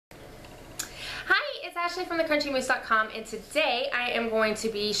Ashley from thecrunchymoose.com, and today I am going to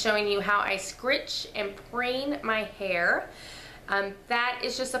be showing you how I scritch and preen my hair. That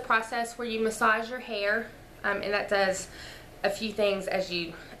is just a process where you massage your hair, and that does a few things as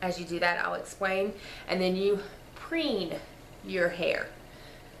you do that. I'll explain. And then you preen your hair.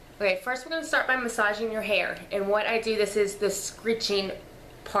 Okay, first we're going to start by massaging your hair, and what I do, this is the scritching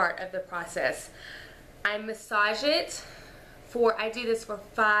part of the process. I massage it I do this for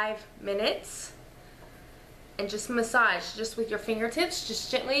 5 minutes, and just massage, just with your fingertips,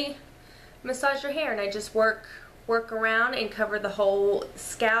 just gently massage your hair, and I just work around and cover the whole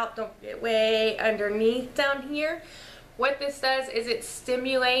scalp. Don't get way underneath down here. What this does is it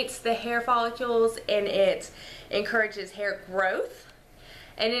stimulates the hair follicles, and it encourages hair growth,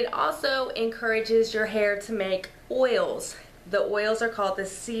 and it also encourages your hair to make oils. The oils are called the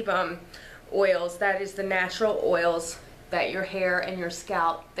sebum oils. That is the natural oils that your hair and your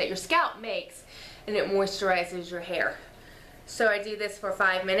scalp makes, and it moisturizes your hair. So I do this for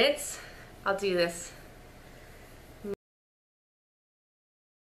 5 minutes. I'll do this.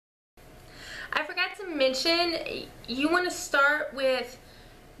 I forgot to mention, you want to start with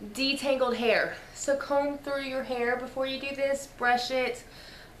detangled hair. So comb through your hair before you do this, brush it,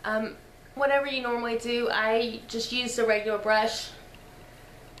 whatever you normally do. I just used a regular brush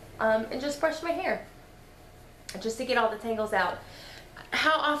and just brush my hair just to get all the tangles out.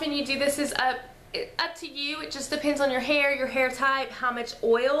 How often you do this is up to you. It just depends on your hair type, how much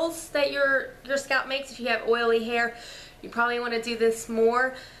oils that your scalp makes. If you have oily hair, you probably want to do this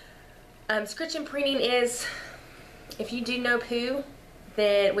more. Scritch and preening is, if you do no poo,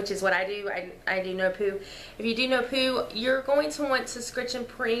 then, which is what I do, I do no poo. If you do no poo, you're going to want to scritch and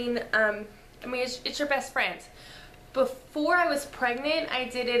preen. I mean, it's your best friend. Before I was pregnant, I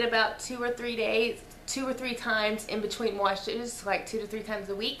did it about 2 or 3 times in between washes, like 2 to 3 times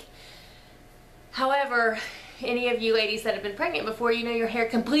a week. However, any of you ladies that have been pregnant before, you know your hair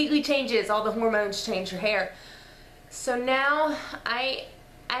completely changes. All the hormones change your hair. So now I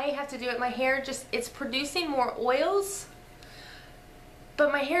have to do it. My hair it's producing more oils,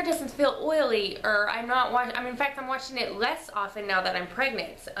 but my hair doesn't feel oily, or in fact, I'm washing it less often now that I'm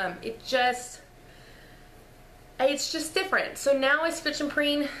pregnant. It's just different. So now I scritch and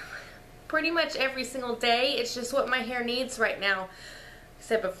preen pretty much every single day. It's just what my hair needs right now.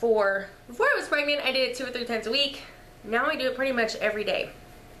 Except before I was pregnant, I did it 2 or 3 times a week. Now I do it pretty much every day.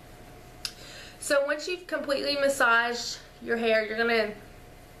 So once you've completely massaged your hair,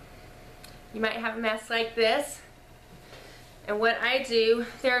 you might have a mess like this. And what I do,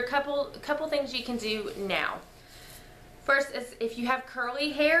 there are a couple things you can do now. First is, if you have curly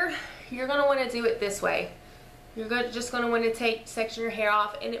hair, you're going to want to do it this way. You're just going to want to section your hair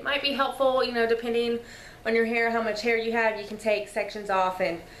off, and it might be helpful, you know, depending on your hair, how much hair you have. You can take sections off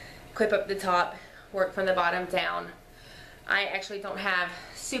and clip up the top, work from the bottom down. I actually don't have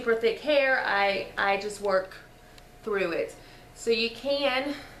super thick hair. I just work through it. So you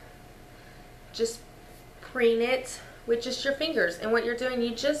can just preen it with just your fingers, and what you're doing,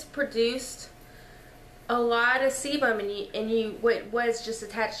 you just produced a lot of sebum, and what was just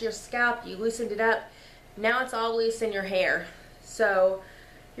attached to your scalp, you loosened it up. Now it's all loose in your hair. So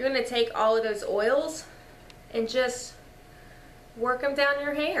you're going to take all of those oils and just work them down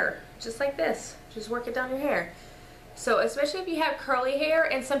your hair, just like this. Just work it down your hair. So especially if you have curly hair,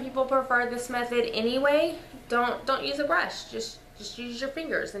 and some people prefer this method anyway, don't use a brush. Just use your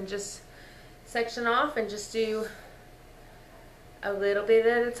fingers and just section off, and just do a little bit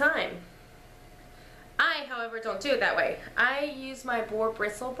at a time. I, however, don't do it that way. I use my boar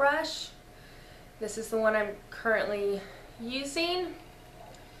bristle brush. This is the one I'm currently using,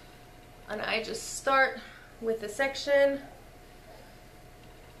 and I just start with a section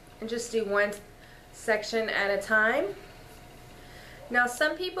and just do one section at a time. Now,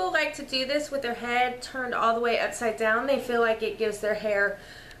 some people like to do this with their head turned all the way upside down. They feel like it gives their hair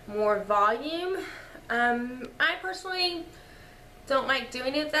more volume. I personally don't like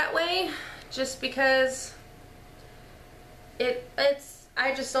doing it that way, just because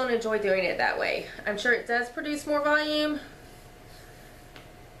I just don't enjoy doing it that way. I'm sure it does produce more volume.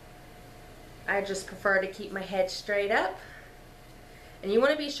 I just prefer to keep my head straight up. And you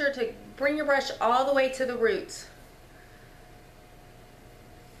want to be sure to bring your brush all the way to the roots,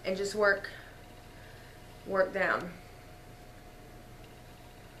 and just work down.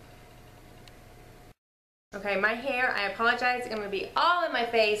 Okay, my hair, I apologize, it's going to be all in my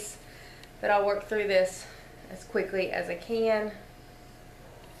face, but I'll work through this as quickly as I can.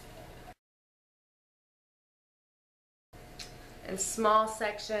 In small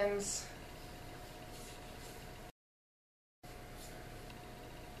sections.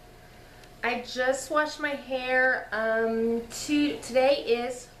 I just washed my hair. Today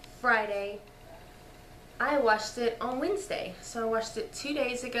is Friday. I washed it on Wednesday, so I washed it 2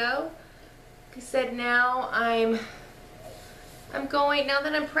 days ago. Like I said, now I'm going, now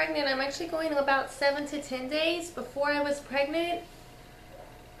that I'm pregnant, I'm actually going about 7 to 10 days. Before I was pregnant,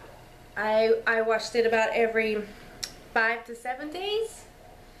 I washed it about every 5 to 7 days.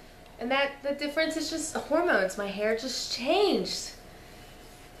 And the difference is just hormones. My hair just changed.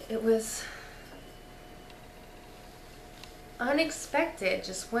 It was unexpected.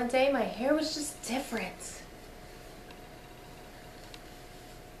 Just one day my hair was just different.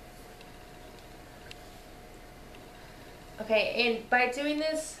 Okay, and by doing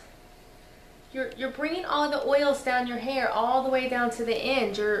this, you're bringing all the oils down your hair all the way down to the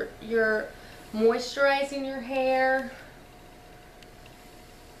end. You're moisturizing your hair.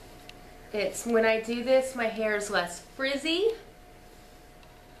 When I do this, my hair is less frizzy.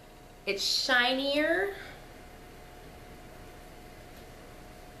 It's shinier.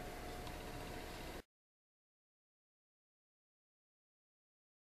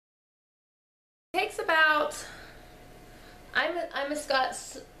 It takes about,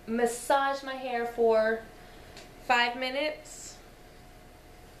 massage my hair for 5 minutes.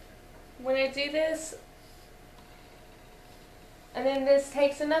 When I do this, and then this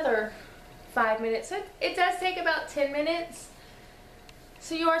takes another 5 minutes. So it does take about 10 minutes.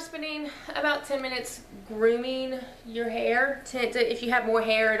 So you are spending about 10 minutes grooming your hair. If you have more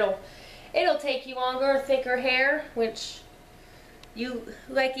hair, it'll take you longer. Thicker hair, which you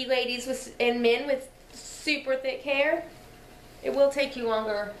likey ladies and men with super thick hair, it will take you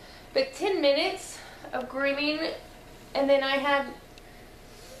longer. But 10 minutes of grooming, and then I have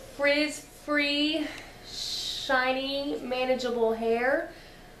frizz-free, shiny, manageable hair.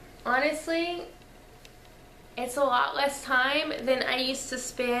 Honestly, it's a lot less time than I used to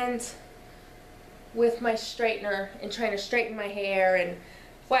spend with my straightener and trying to straighten my hair and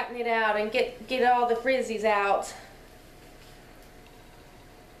flatten it out and get all the frizzies out.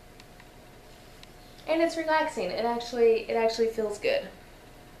 And it's relaxing. It actually feels good.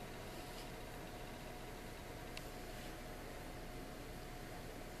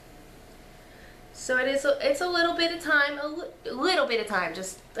 So it's a little bit of time, a little bit of time,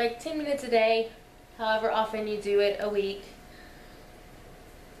 just like 10 minutes a day, however often you do it a week.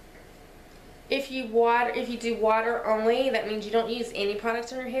 If you do water only, that means you don't use any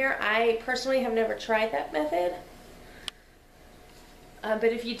products on your hair. I personally have never tried that method. But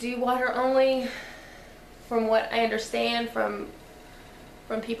if you do water only, from what I understand from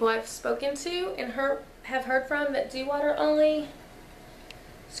people I've spoken to and have heard from that do water only,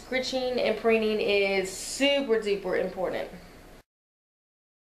 scritching and preening is super duper important.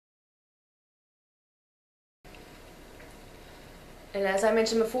 And as I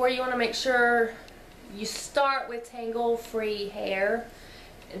mentioned before, you want to make sure you start with tangle-free hair.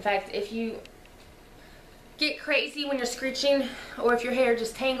 In fact, if you get crazy when you're scritching, or if your hair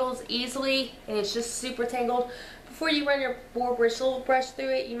just tangles easily and it's just super tangled, before you run your boar bristle brush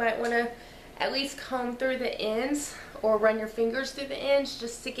through it, you might want to at least comb through the ends or run your fingers through the ends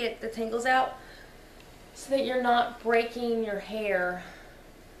just to get the tangles out, so that you're not breaking your hair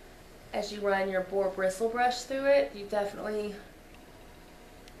as you run your boar bristle brush through it. You definitely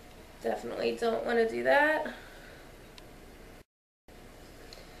don't want to do that.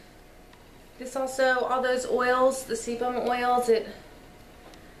 This also, all those oils, the sebum oils, like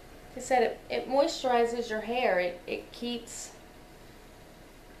I said, it moisturizes your hair. It keeps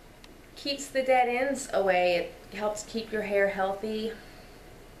the dead ends away. It helps keep your hair healthy.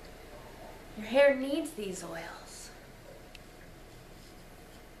 Your hair needs these oils.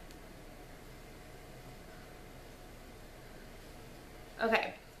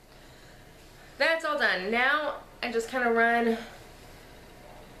 Okay, that's all done. Now I just kind of run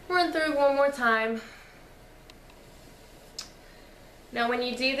through one more time. Now when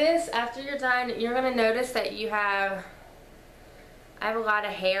you do this, after you're done, you're going to notice that I have a lot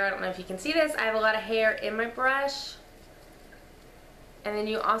of hair. I don't know if you can see this. I have a lot of hair in my brush. And then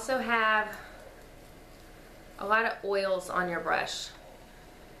you also have a lot of oils on your brush.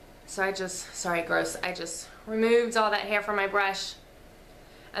 So sorry gross, I just removed all that hair from my brush.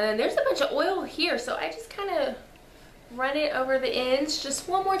 And then there's a bunch of oil here, so I just kind of run it over the ends just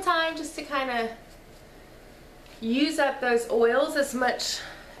one more time, just to kind of use up those oils as much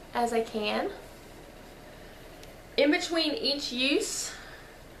as I can. In between each use,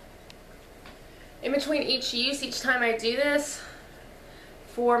 each time I do this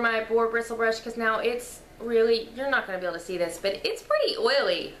for my boar bristle brush, because now it's really, you're not going to be able to see this, but it's pretty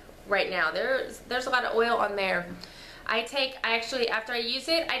oily right now. There's a lot of oil on there. actually, after I use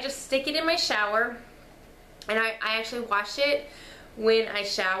it, I just stick it in my shower, and I actually wash it when I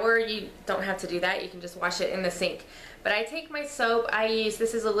shower. You don't have to do that, you can just wash it in the sink. But I take my soap,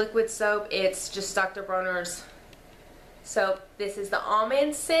 this is a liquid soap, it's just Dr. Bronner's soap. This is the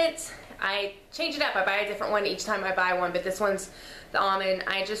almond scent. I change it up, I buy a different one each time I buy one, but this one's the almond.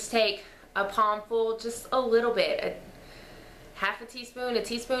 I just take a palmful, just a little bit, half a teaspoon,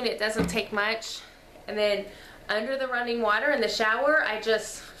 it doesn't take much. And then under the running water in the shower, I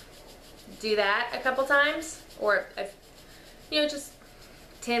just do that a couple times, or you know, just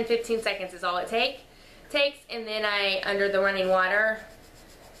 10-15 seconds is all it takes. And then I, under the running water,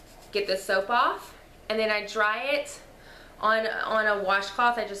 get the soap off, and then I dry it on a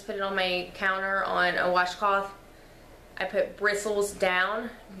washcloth. I just put it on my counter on a washcloth. I put bristles down,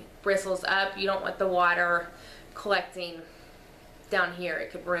 bristles up. You don't want the water collecting down here.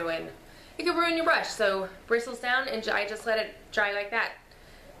 It could ruin your brush. So bristles down, and I just let it dry like that.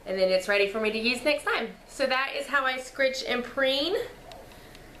 And then it's ready for me to use next time. So that is how I scritch and preen.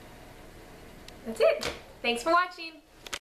 That's it. Thanks for watching.